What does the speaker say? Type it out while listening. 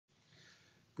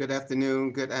Good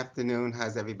afternoon. Good afternoon.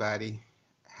 How's everybody?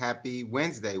 Happy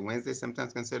Wednesday. Wednesday,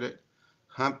 sometimes considered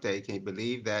hump day. Can you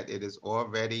believe that it is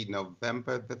already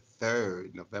November the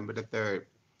 3rd? November the 3rd.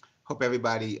 Hope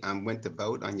everybody went to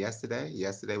vote on yesterday.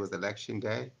 Yesterday was election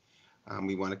day.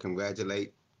 We want to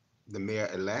congratulate the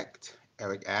mayor-elect,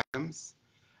 Eric Adams.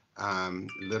 A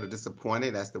little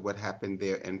disappointed as to what happened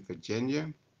there in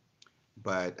Virginia,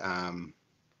 but I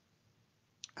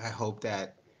hope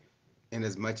that in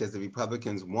as much as the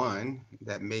Republicans won,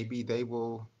 that maybe they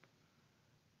will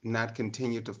not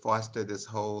continue to foster this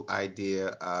whole idea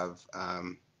of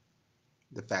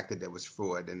the fact that there was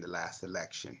fraud in the last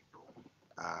election.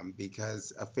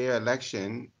 Because a fair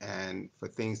election and for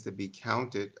things to be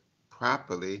counted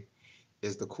properly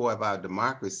is the core of our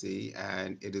democracy,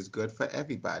 and it is good for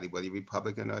everybody, whether you're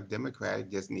Republican or Democrat. You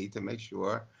just need to make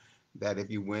sure that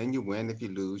if you win, you win. If you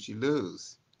lose, you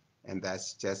lose. And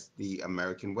that's just the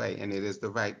American way, and it is the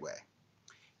right way.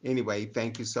 Anyway,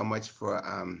 thank you so much for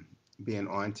being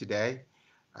on today.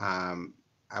 Um,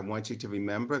 I want you to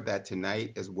remember that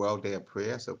tonight is World Day of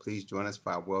Prayer, so please join us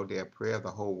for our World Day of Prayer.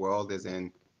 The whole world is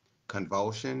in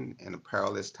convulsion and a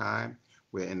perilous time.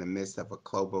 We're in the midst of a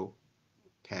global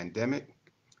pandemic.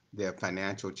 There are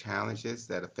financial challenges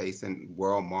that are facing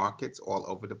world markets all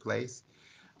over the place.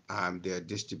 There are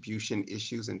distribution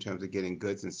issues in terms of getting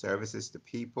goods and services to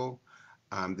people.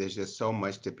 There's just so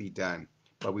much to be done.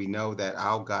 But we know that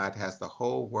our God has the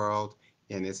whole world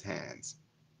in his hands.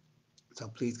 So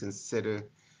please consider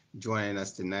joining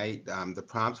us tonight. The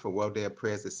prompts for World Day of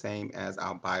Prayer is the same as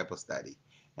our Bible study.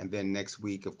 And then next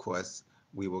week, of course,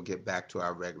 we will get back to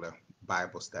our regular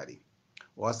Bible study.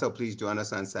 Also, please join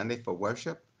us on Sunday for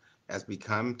worship as we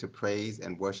come to praise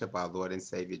and worship our Lord and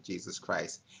Savior Jesus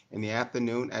Christ. In the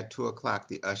afternoon at 2 o'clock,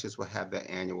 the ushers will have their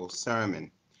annual sermon.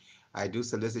 I do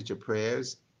solicit your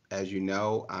prayers. As you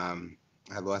know,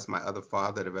 I lost my other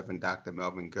father, the Reverend Dr.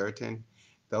 Melvin Gurton.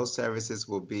 Those services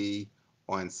will be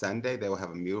on Sunday. They will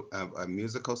have a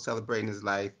musical celebrating his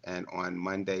life, and on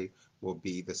Monday will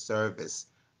be the service.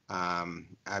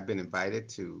 I've been invited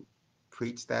to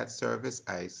preach that service.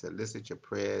 I solicit your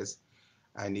prayers.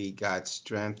 I need God's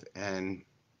strength and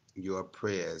your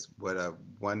prayers. What a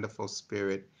wonderful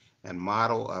spirit and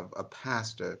model of a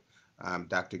pastor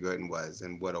Dr. Gurton was,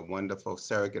 and what a wonderful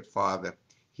surrogate father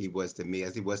he was to me,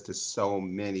 as he was to so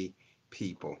many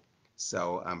people.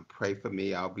 So pray for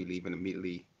me. I'll be leaving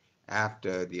immediately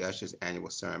after the Usher's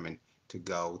annual sermon to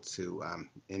go to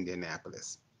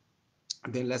Indianapolis.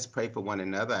 Then let's pray for one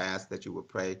another. I ask that you would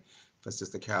pray for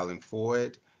Sister Carolyn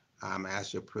Ford. I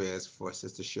ask your prayers for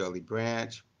Sister Shirley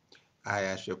Branch. I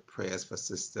ask your prayers for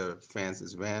Sister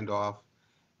Frances Randolph.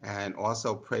 And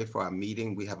also pray for our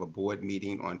meeting. We have a board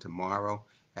meeting on tomorrow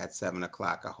at 7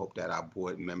 o'clock. I hope that our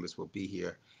board members will be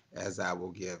here as I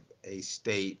will give a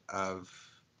state of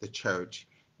the church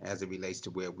as it relates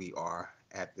to where we are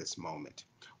at this moment.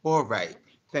 All right.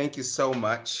 Thank you so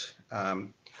much.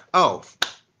 Oh,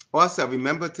 also,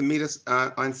 remember to meet us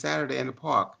on Saturday in the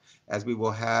park as we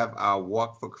will have our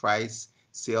Walk for Christ,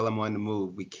 Seal Them on the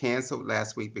Move. We canceled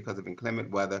last week because of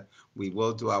inclement weather. We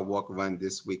will do our walk run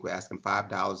this week. We're asking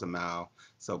 $5 a mile.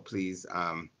 So please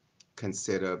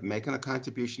consider making a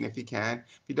contribution if you can.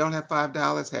 If you don't have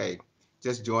 $5, hey,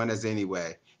 just join us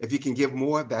anyway. If you can give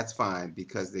more, that's fine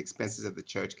because the expenses of the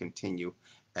church continue,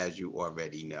 as you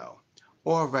already know.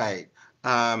 All right.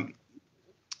 Um,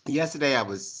 Yesterday, I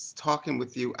was talking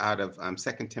with you out of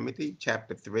 2 Timothy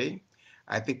chapter 3.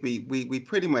 I think we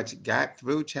pretty much got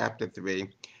through chapter 3,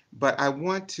 but I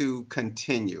want to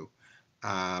continue.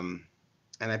 Um,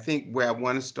 and I think where I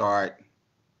want to start,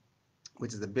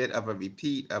 which is a bit of a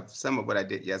repeat of some of what I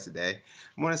did yesterday,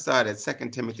 I want to start at 2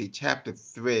 Timothy chapter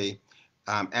 3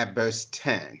 at verse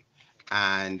 10.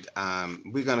 And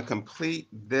we're going to complete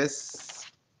this.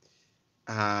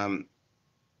 Um,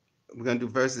 we're going to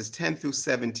do verses 10 through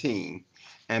 17.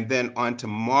 And then on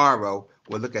tomorrow,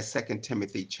 we'll look at 2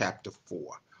 Timothy chapter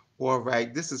 4. All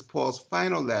right, this is Paul's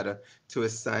final letter to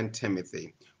his son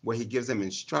Timothy, where he gives him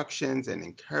instructions and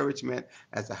encouragement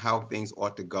as to how things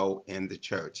ought to go in the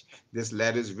church. This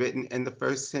letter is written in the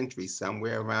first century,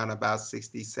 somewhere around about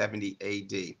 60, 70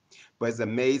 AD. But it's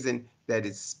amazing that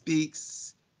it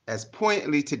speaks as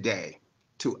poignantly today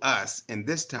to us in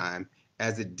this time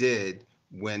as it did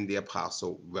when the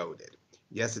apostle wrote it.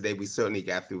 Yesterday, we certainly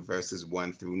got through verses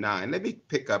 1 through 9. Let me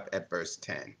pick up at verse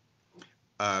 10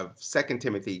 of 2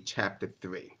 Timothy chapter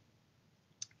 3.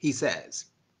 He says,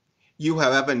 "You,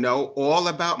 however, know all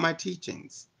about my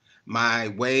teachings, my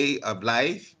way of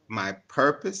life, my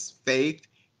purpose, faith,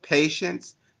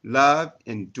 patience, love,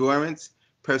 endurance,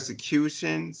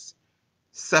 persecutions,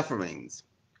 sufferings.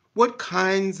 What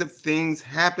kinds of things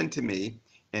happened to me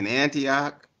in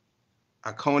Antioch,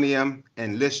 Iconium,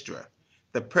 and Lystra,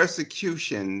 the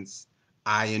persecutions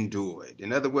I endured.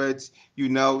 In other words, you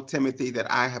know, Timothy,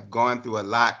 that I have gone through a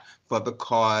lot for the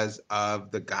cause of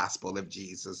the gospel of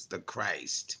Jesus the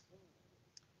Christ.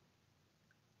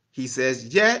 He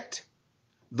says, yet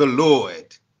the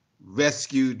Lord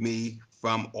rescued me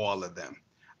from all of them.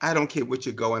 I don't care what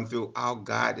you're going through, our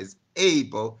God is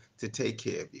able to take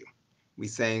care of you. We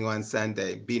sang on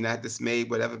Sunday, be not dismayed,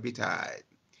 whatever betide.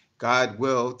 God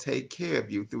will take care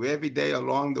of you through every day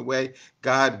along the way.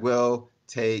 God will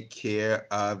take care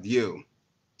of you.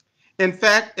 In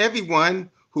fact, everyone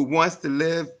who wants to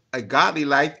live a godly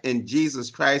life in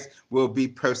Jesus Christ will be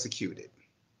persecuted,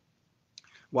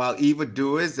 while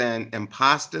evildoers and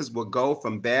impostors will go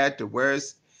from bad to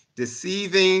worse,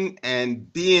 deceiving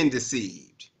and being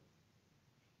deceived.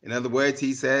 In other words,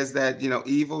 he says that,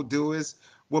 evildoers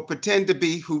will pretend to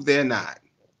be who they're not.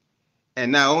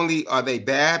 And not only are they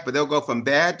bad, but they'll go from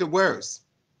bad to worse.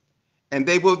 And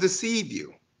they will deceive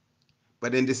you.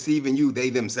 But in deceiving you, they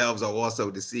themselves are also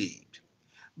deceived.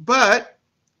 But,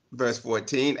 verse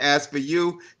 14, as for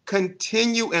you,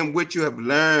 continue in what you have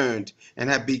learned and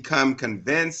have become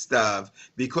convinced of,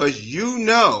 because you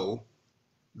know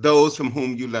those from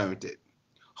whom you learned it.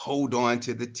 Hold on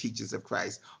to the teachings of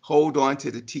Christ. Hold on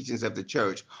to the teachings of the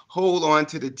church. Hold on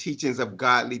to the teachings of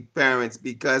godly parents,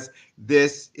 because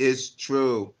this is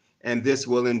true and this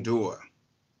will endure.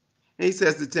 And he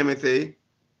says to Timothy,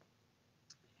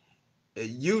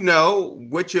 you know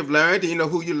what you've learned, you know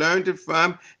who you learned it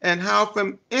from, and how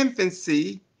from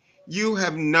infancy you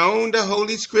have known the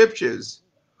Holy Scriptures,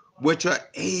 which are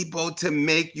able to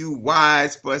make you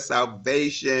wise for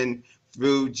salvation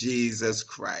through Jesus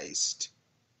Christ.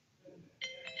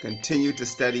 Continue to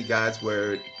study God's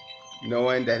Word,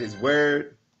 knowing that His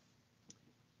Word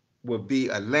will be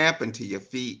a lamp unto your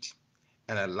feet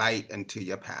and a light unto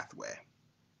your pathway.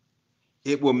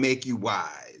 It will make you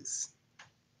wise.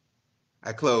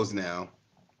 I close now.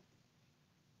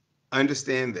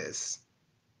 Understand this,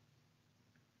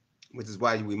 which is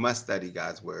why we must study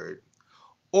God's Word.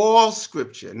 All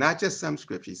Scripture, not just some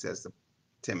Scripture, he says to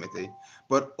Timothy,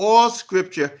 but all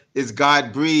Scripture is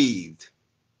God breathed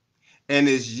and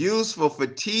is useful for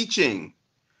teaching,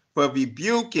 for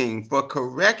rebuking, for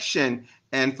correction,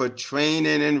 and for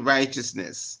training in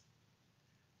righteousness,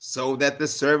 so that the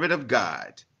servant of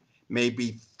God may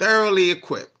be thoroughly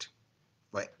equipped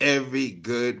for every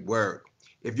good work.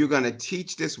 If you're going to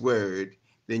teach this word,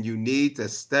 then you need to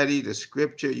study the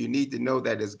scripture. You need to know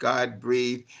that it's God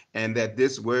breathed and that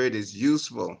this word is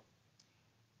useful.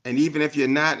 And even if you're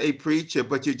not a preacher,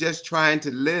 but you're just trying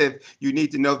to live, you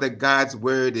need to know that God's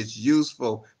word is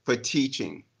useful for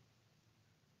teaching,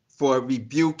 for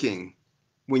rebuking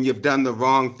when you've done the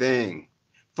wrong thing,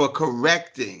 for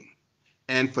correcting,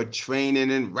 and for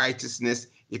training in righteousness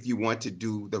if you want to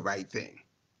do the right thing.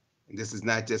 And this is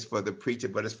not just for the preacher,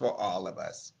 but it's for all of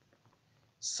us.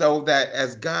 So that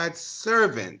as God's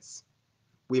servants,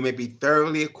 we may be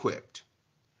thoroughly equipped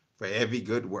for every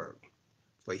good work.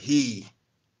 For he,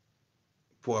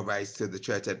 Paul writes to the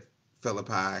church at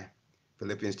Philippi,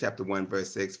 Philippians chapter 1,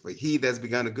 verse 6, for he that's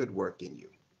begun a good work in you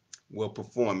will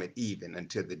perform it even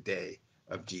until the day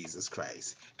of Jesus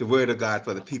Christ. The word of God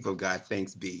for the people of God.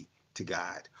 Thanks be to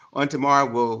God. On tomorrow,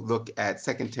 we'll look at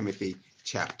 2 Timothy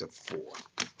chapter 4.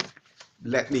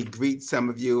 Let me greet some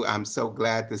of you. I'm so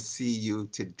glad to see you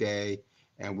today,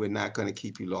 and we're not going to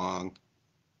keep you long.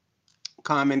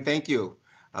 Carmen, thank you.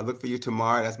 I'll look for you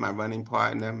tomorrow. That's my running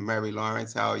partner. Mary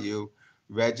Lawrence, how are you?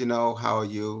 Reginald, how are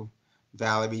you?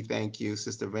 Valerie, thank you.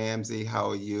 Sister Ramsey, how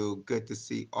are you? Good to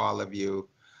see all of you.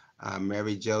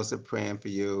 Mary Joseph, praying for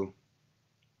you.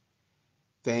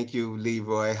 Thank you,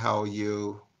 Leroy. How are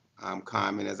you?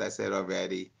 Carmen, as I said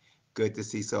already. Good to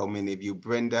see so many of you.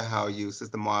 Brenda, how are you?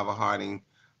 Sister Marva Harding,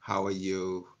 how are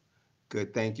you?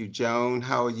 Good, thank you. Joan,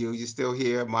 how are you? You still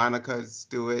here? Monica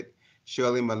Stewart,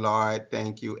 Shirley Millard,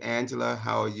 thank you. Angela,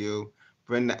 how are you?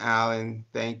 Brenda Allen,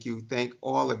 thank you. Thank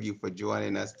all of you for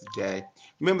joining us today.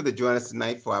 Remember to join us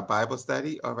tonight for our Bible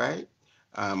study, all right?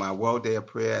 Our World Day of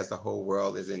Prayer, as the whole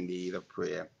world is in need of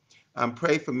prayer.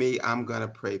 Pray for me, I'm going to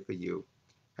pray for you.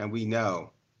 And we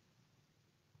know,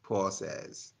 Paul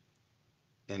says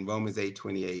in Romans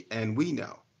 8:28, and we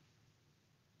know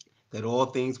that all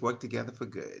things work together for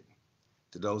good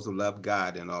to those who love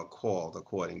God and are called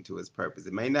according to his purpose.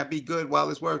 It may not be good while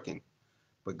it's working,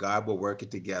 but God will work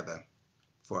it together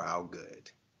for our good.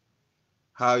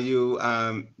 How are you,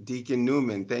 Deacon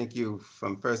Newman? Thank you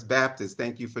from First Baptist.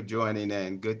 Thank you for joining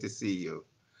in. Good to see you.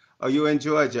 Oh, you're in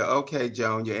Georgia. Okay,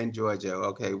 Joan, you're in Georgia.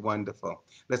 Okay, wonderful.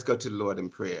 Let's go to the Lord in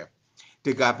prayer.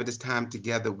 Dear God, for this time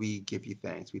together, we give you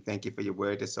thanks. We thank you for your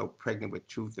word that's so pregnant with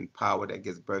truth and power that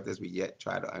gives birth as we yet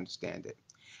try to understand it.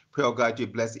 Pray, oh God, you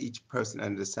bless each person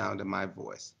under the sound of my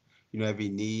voice. You know every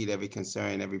need, every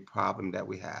concern, every problem that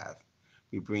we have.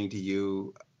 We bring to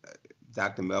you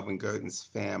Dr. Melvin Gurdon's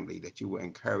family, that you will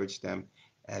encourage them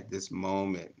at this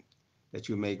moment, that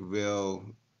you make real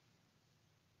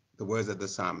the words of the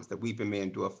psalmist, that weeping may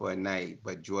endure for a night,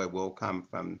 but joy will come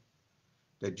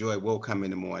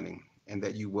in the morning, and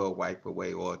that you will wipe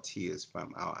away all tears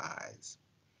from our eyes.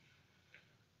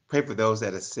 Pray for those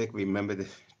that are sick. Remember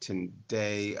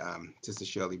today, Sister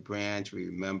Shirley Branch. We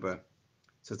remember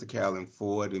Sister Carolyn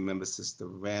Ford. Remember Sister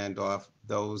Randolph.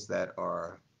 Those that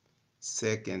are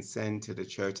sick, and send to the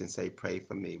church and say, pray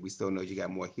for me. We still know you got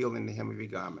more healing in the hem of your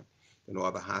garment than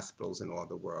all the hospitals in all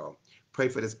the world. Pray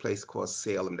for this place called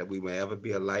Salem, that we may ever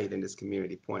be a light in this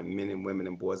community, pointing men and women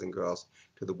and boys and girls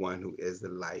to the one who is the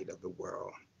light of the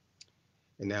world.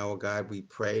 And now, oh God, we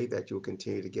pray that you'll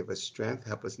continue to give us strength.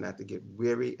 Help us not to get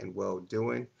weary and well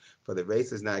doing. For the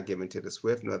race is not given to the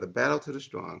swift, nor the battle to the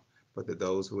strong, but to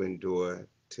those who endure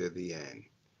to the end.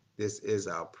 This is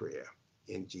our prayer.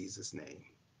 In Jesus' name,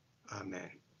 amen.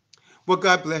 Well,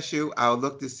 God bless you. I'll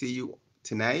look to see you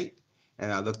tonight,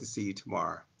 and I'll look to see you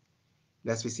tomorrow.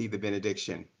 Let's receive the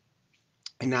benediction.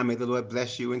 And now may the Lord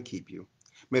bless you and keep you.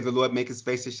 May the Lord make his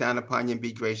face to shine upon you and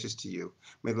be gracious to you.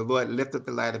 May the Lord lift up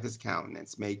the light of his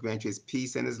countenance. May he grant you his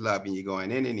peace and his love, and you're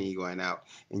going in and you're going out,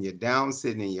 and you're down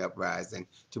sitting and you're uprising,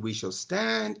 till we shall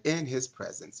stand in his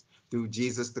presence through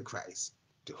Jesus the Christ,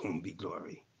 to whom be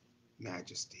glory,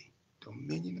 majesty,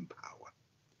 dominion, and power,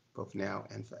 both now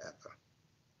and forever.